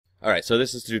Alright, so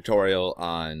this is a tutorial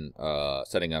on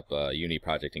setting up a Unity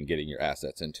project and getting your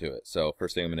assets into it. So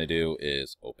first thing I'm going to do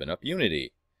is open up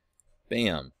Unity.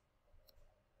 Bam.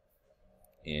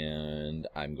 And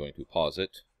I'm going to pause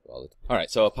it.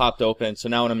 Alright, so it popped open. So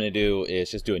now what I'm going to do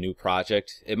is just do a new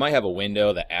project. It might have a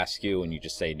window that asks you when you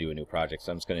just say do a new project.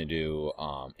 So I'm just going to do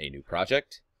a new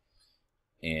project.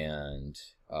 And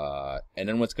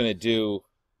then what's going to do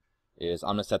is I'm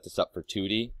going to set this up for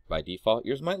 2D by default.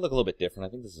 Yours might look a little bit different. I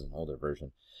think this is an older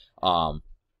version. And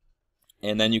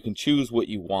then you can choose what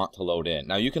you want to load in.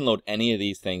 Now you can load any of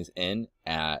these things in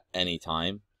at any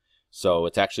time. So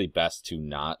it's actually best to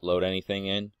not load anything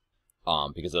in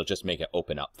because it'll just make it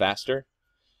open up faster.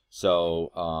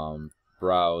 So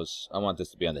browse, I want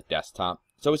this to be on the desktop.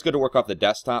 It's always good to work off the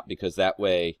desktop because that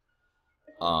way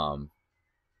when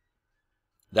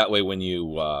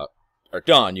you are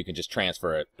done, you can just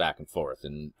transfer it back and forth.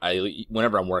 And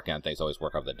whenever I'm working on things, I always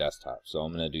work off the desktop. So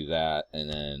I'm going to do that, and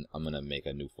then I'm going to make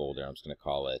a new folder. I'm just going to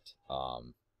call it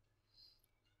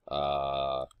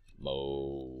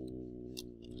motion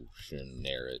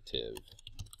narrative.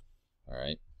 All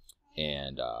right,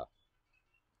 and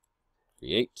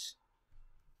create,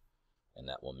 and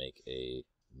that will make a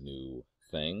new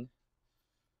thing.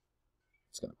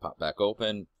 It's going to pop back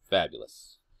open.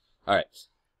 Fabulous. All right.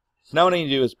 So now what I need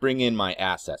to do is bring in my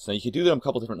assets. Now you can do them a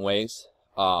couple different ways.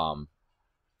 I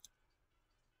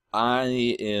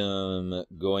am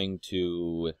going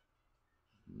to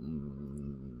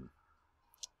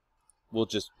we'll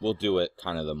do it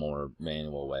kind of the more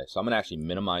manual way. So I'm going to actually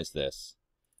minimize this,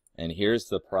 and here's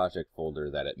the project folder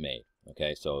that it made.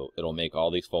 Okay, so it'll make all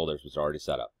these folders which are already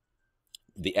set up.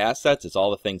 The assets is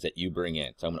all the things that you bring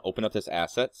in. So I'm going to open up this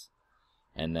assets,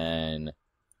 and then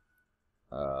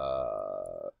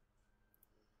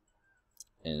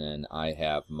I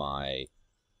have my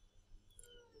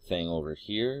thing over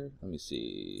here. Let me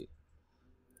see.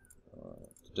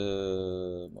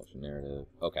 Motion narrative.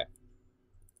 Okay.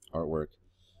 Artwork.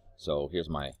 So here's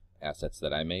my assets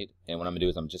that I made. And what I'm going to do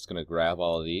is I'm just going to grab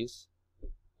all of these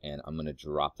and I'm going to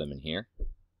drop them in here.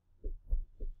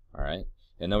 Alright.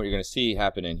 And then what you're going to see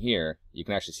happen in here, you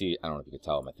can actually see, I don't know if you can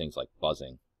tell, my thing's like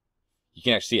buzzing. You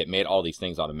can actually see it made all these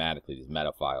things automatically, these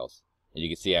meta files. And you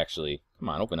can see actually, come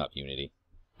on, open up Unity.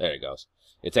 There it goes.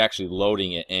 It's actually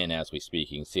loading it in as we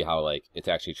speak. You can see how like it's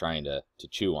actually trying to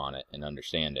chew on it and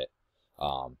understand it.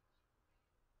 But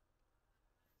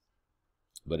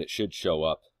it should show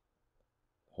up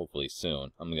hopefully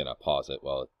soon. I'm gonna pause it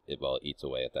while it eats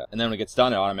away at that. And then when it gets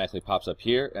done, it automatically pops up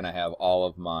here, and I have all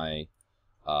of my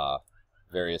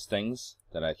various things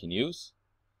that I can use.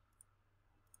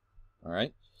 All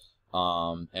right,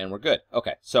 and we're good.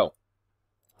 Okay, so.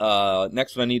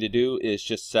 Next what I need to do is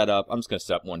just set up, I'm just going to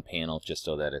set up one panel just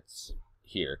so that it's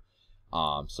here.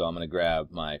 So I'm going to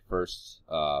grab my first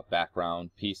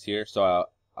background piece here. So,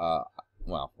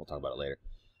 well, we'll talk about it later.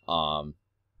 So I'm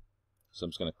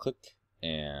just going to click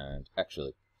and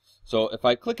actually, so if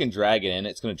I click and drag it in,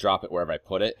 it's going to drop it wherever I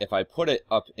put it. If I put it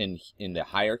up in the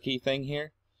hierarchy thing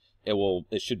here,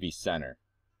 it should be center.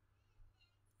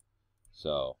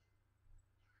 So,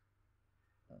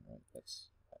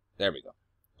 there we go.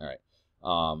 All right,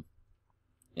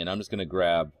 and I'm just going to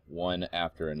grab one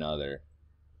after another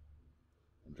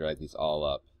and drag these all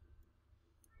up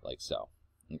like so.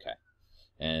 Okay,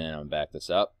 and I'm going to back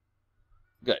this up.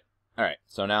 Good. All right,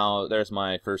 so now there's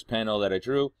my first panel that I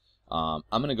drew. I'm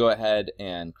going to go ahead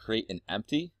and create an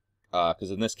empty,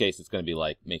 because in this case it's going to be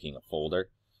like making a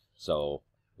folder. So,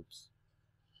 oops.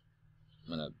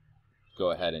 I'm going to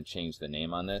go ahead and change the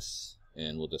name on this,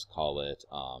 and we'll just call it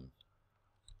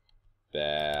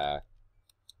background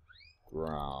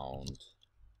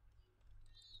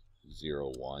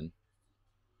 01.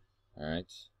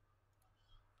 Alright.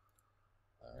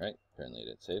 Alright, apparently I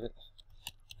didn't save it.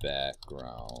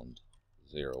 Background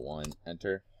 01,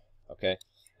 enter. Okay,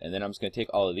 and then I'm just going to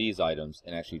take all of these items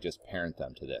and actually just parent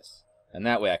them to this. And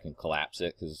that way I can collapse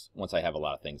it, because once I have a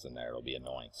lot of things in there, it'll be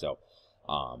annoying. So,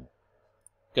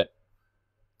 good.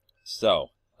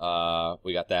 So,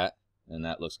 we got that, and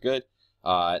that looks good.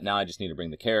 Now I just need to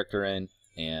bring the character in,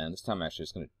 and this time I'm actually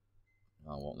just going to,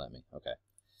 oh, it won't let me, okay.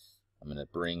 I'm going to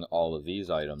bring all of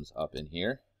these items up in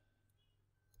here.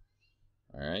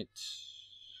 Alright.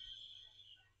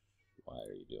 Why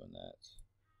are you doing that?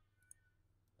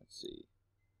 Let's see.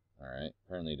 Alright,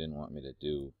 apparently it didn't want me to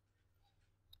do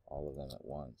all of them at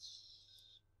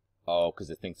once. Oh, because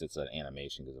it thinks it's an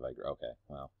animation, because if I, okay,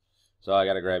 well. So I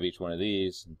got to grab each one of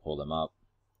these and pull them up.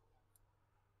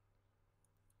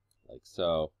 Like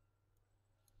so.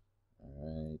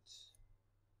 Alright.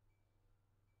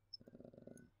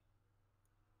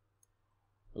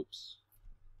 Oops.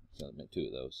 gonna make 2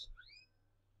 of those.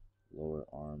 Lower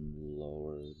arm,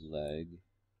 lower leg,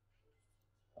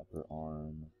 upper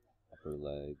arm, upper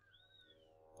leg,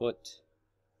 foot,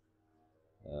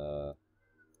 lower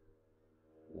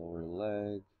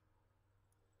leg,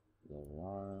 lower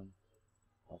arm,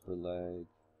 upper leg,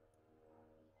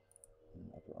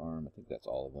 and upper arm. I think that's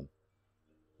all of them.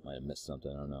 Might have missed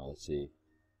something, I don't know. Let's see.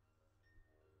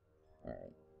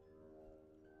 Alright.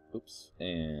 Oops.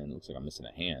 And looks like I'm missing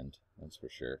a hand. That's for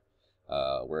sure.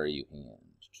 Where are you, hand?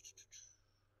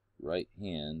 Right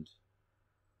hand.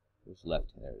 Where's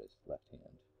left hand? There it is. Left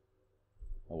hand.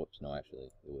 Oh, whoops. No,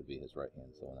 actually, it would be his right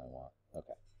hand. So the one I want.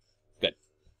 Okay. Good.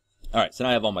 Alright, so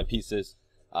now I have all my pieces.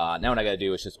 Now what I gotta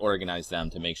do is just organize them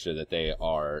to make sure that they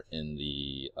are in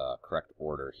the correct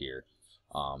order here.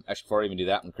 Actually, before I even do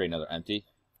that, I'm gonna create another empty.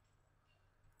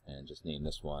 And just name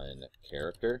this one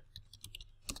character.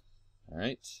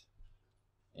 Alright.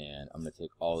 And I'm going to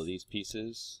take all of these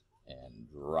pieces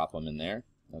and drop them in there.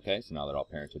 Okay, so now they're all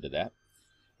parented to that.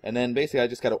 And then basically I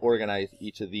just got to organize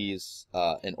each of these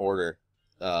in order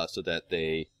so that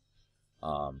they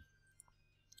are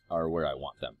where I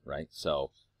want them, right? So,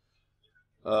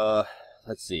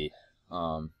 let's see.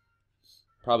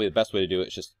 Probably the best way to do it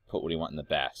is just put what you want in the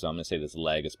back. So I'm going to say this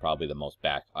leg is probably the most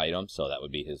back item, so that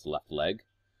would be his left leg.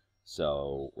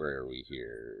 So where are we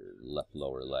here? Left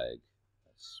lower leg.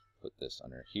 Let's put this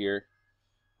under here.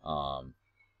 And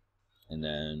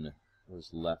then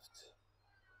where's left?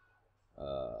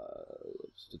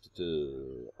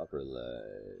 Upper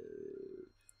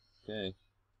leg. Okay.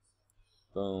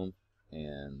 Boom.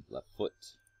 And left foot.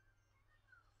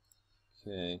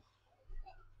 Okay.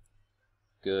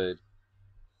 Good.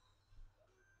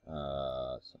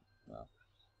 Well,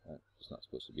 it's not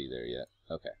supposed to be there yet.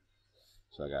 Okay.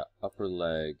 So I got upper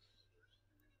leg,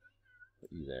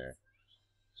 put you there.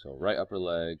 So right upper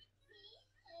leg.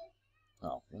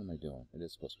 Oh, what am I doing? It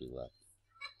is supposed to be left.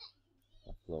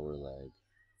 Left lower leg.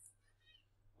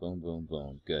 Boom, boom,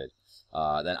 boom. Good.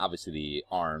 Then obviously the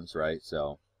arms, right?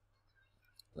 So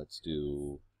let's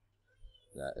do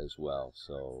that as well.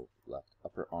 So left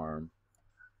upper arm,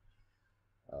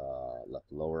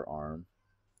 left lower arm,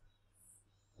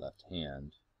 left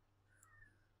hand.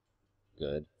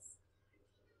 Good.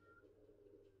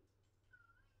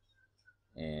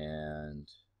 And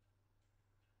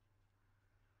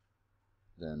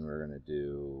then we're going to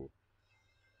do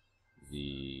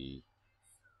the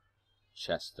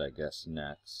chest, I guess,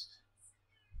 next.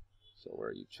 So where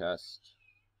are you? Chest.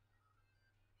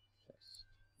 Chest.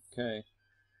 Okay.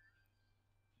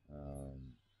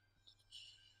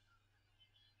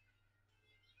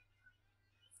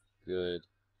 Good.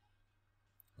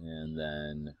 And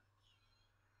then,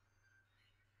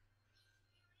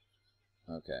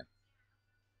 okay.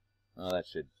 Oh, that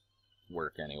should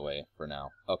work anyway for now.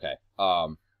 Okay.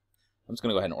 I'm just going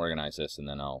to go ahead and organize this and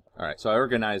then I'll... Alright, so I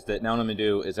organized it. Now what I'm going to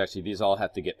do is actually these all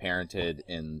have to get parented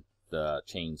in the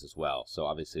chains as well. So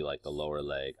obviously like the lower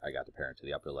leg, I got to parent to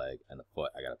the upper leg, and the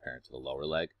foot, I got to parent to the lower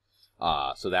leg.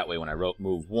 So that way when I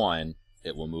move one,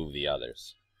 it will move the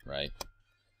others, right?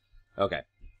 Okay.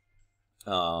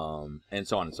 And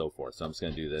so on and so forth. So I'm just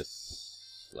going to do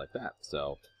this like that.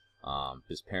 So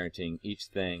just parenting each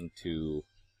thing to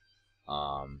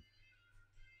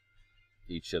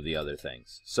each of the other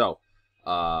things. So,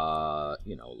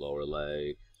 you know, lower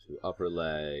leg to upper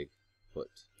leg, foot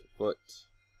to foot,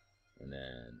 and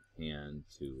then hand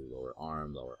to lower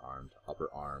arm to upper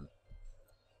arm,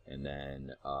 and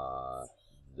then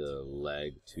the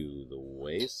leg to the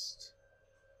waist,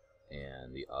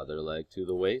 and the other leg to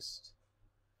the waist,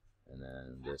 and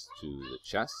then this to the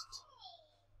chest,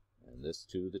 and this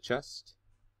to the chest.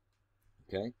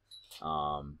 Okay,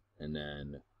 and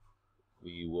then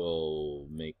we will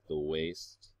make the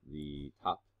waist the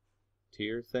top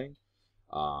tier thing,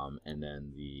 and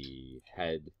then the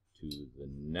head to the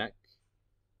neck,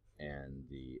 and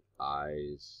the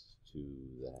eyes to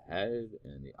the head,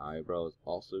 and the eyebrows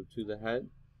also to the head,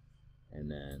 and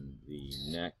then the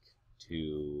neck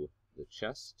to the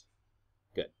chest.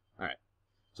 Good. All right.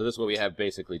 So this is what we have,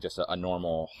 basically just a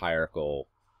normal hierarchical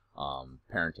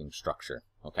parenting structure.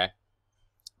 Okay.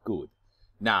 Good.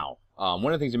 Now,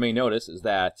 one of the things you may notice is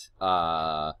that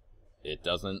it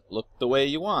doesn't look the way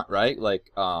you want, right?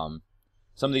 Like, some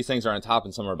of these things are on top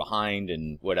and some are behind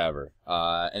and whatever.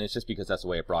 And it's just because that's the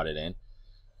way it brought it in.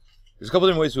 There's a couple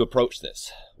different ways to approach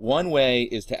this. One way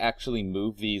is to actually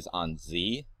move these on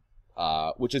Z,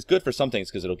 which is good for some things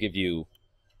because it'll give you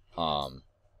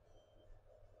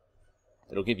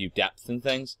depth and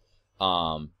things.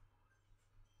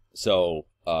 So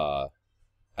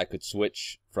I could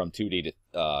switch from 2D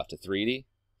to 3D,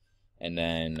 and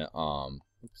then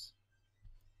oops.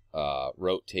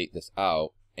 rotate this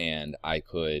out, and I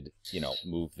could, you know,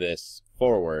 move this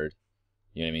forward,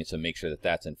 you know what I mean, so make sure that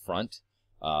that's in front.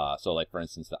 So like for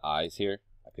instance the eyes here,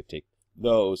 I could take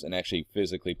those and actually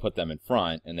physically put them in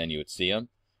front, and then you would see them.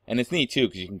 And it's neat too,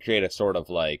 because you can create a sort of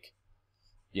like,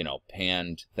 you know,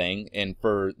 panned thing. And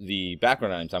for the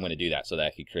background items, I'm going to do that so that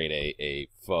I could create a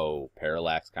faux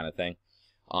parallax kind of thing.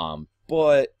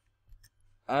 But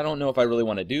I don't know if I really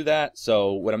want to do that.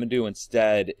 So what I'm going to do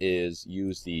instead is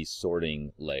use the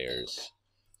sorting layers.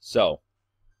 So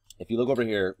if you look over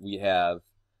here, we have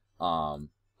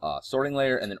sorting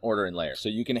layer and then ordering layer. So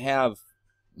you can have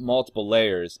multiple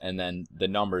layers and then the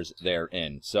numbers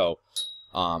therein. So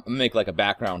I'm going to make like a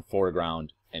background,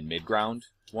 foreground, and midground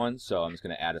one. So I'm just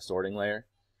going to add a sorting layer,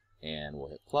 and we'll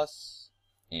hit plus,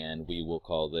 and we will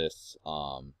call this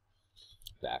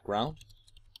background.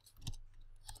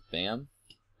 Bam.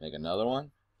 Make another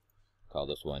one. Call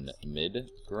this one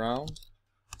midground.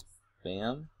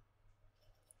 Bam.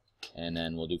 And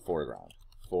then we'll do foreground.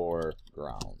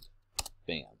 Foreground.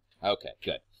 Bam. Okay,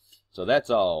 good. So that's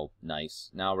all nice.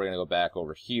 Now we're going to go back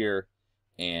over here,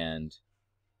 and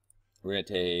we're going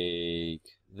to take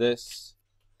this,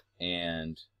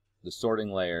 and the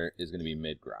sorting layer is going to be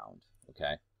midground.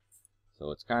 Okay? So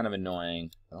it's kind of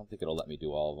annoying. I don't think it'll let me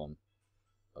do all of them.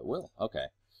 It will. Okay.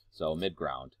 So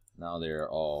midground. Now they're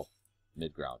all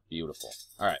midground. Beautiful.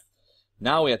 All right.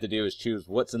 Now what we have to do is choose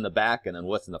what's in the back and then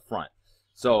what's in the front.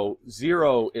 So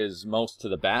 0 is most to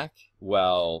the back,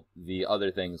 while the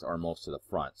other things are most to the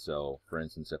front. So for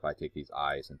instance, if I take these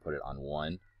eyes and put it on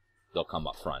 1, they'll come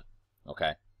up front.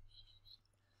 Okay?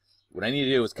 What I need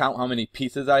to do is count how many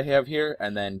pieces I have here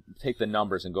and then take the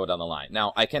numbers and go down the line.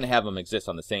 Now, I can have them exist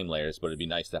on the same layers, but it'd be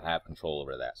nice to have control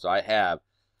over that. So I have,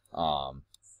 let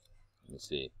me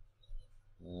see,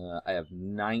 I have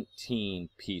 19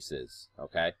 pieces,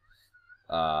 okay?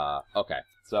 Okay,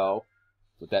 so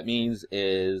what that means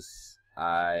is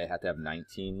I have to have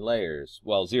 19 layers.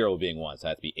 Well, 0 being 1, so I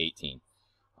have to be 18.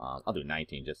 I'll do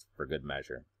 19 just for good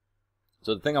measure.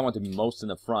 So the thing I want to be most in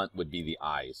the front would be the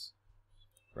eyes.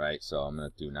 Right, so I'm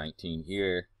going to do 19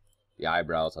 here. The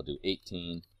eyebrows, I'll do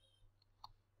 18.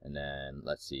 And then,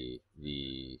 let's see,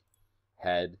 the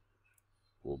head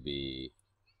will be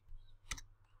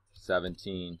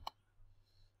 17.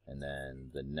 And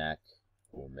then the neck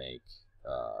will make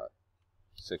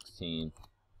 16.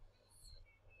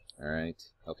 Alright,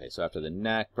 okay, so after the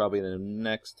neck, probably the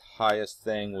next highest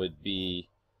thing would be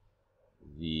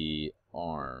the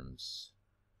arms.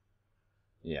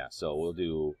 Yeah, so we'll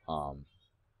do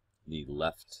the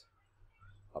left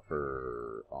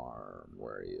upper arm.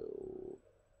 Where are you?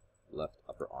 Left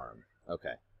upper arm.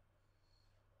 Okay.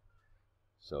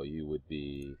 So you would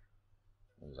be,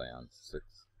 what was I on? 6?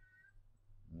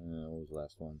 What was the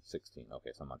last one? 16.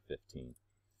 Okay, so I'm on 15.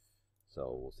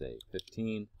 So we'll say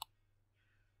 15.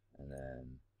 And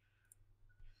then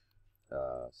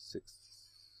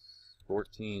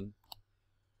 14.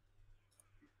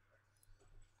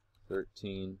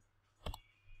 13.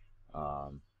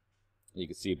 You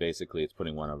can see basically it's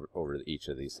putting one over each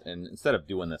of these. And instead of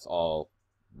doing this all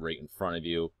right in front of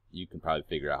you, you can probably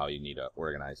figure out how you need to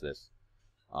organize this.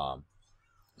 So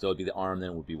it'd be the arm,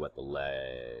 then would be what, the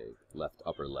leg, left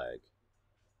upper leg.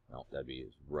 No, that'd be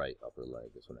his right upper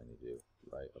leg. That's what I need to do.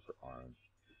 Right upper arm.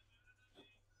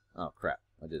 Oh crap!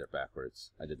 I did it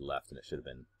backwards. I did left, and it should have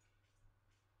been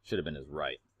his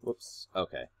right. Whoops.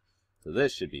 Okay. So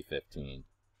this should be 15.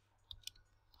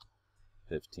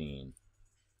 15.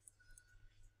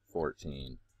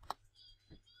 14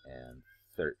 and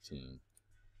 13.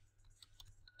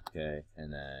 Okay,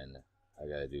 and then I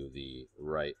gotta do the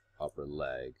right upper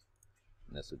leg,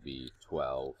 and this would be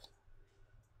 12,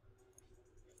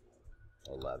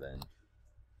 11,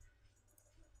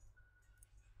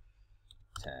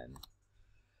 10.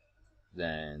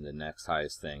 Then the next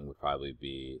highest thing would probably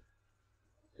be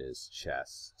his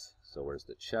chest. So where's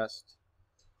the chest?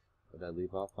 What did I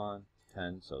leave off on?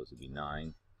 10, so this would be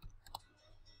 9.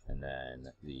 And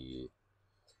then the,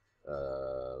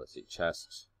 let's see,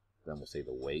 chest. Then we'll say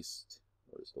the waist.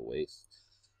 Where's the waist?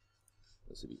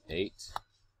 This would be 8.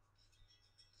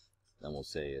 Then we'll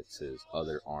say it's his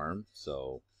other arm.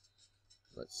 So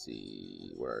let's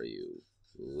see, where are you?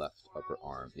 Left upper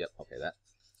arm. Yep, okay, that.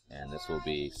 And this will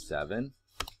be 7.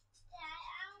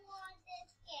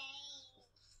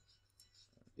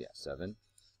 Yeah, 7.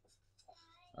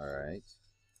 All right.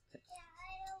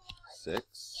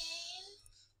 6.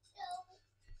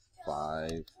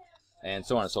 5, and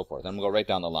so on and so forth. I'm going to go right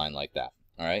down the line like that.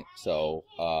 Alright, so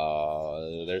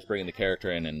there's bringing the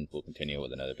character in, and we'll continue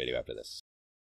with another video after this.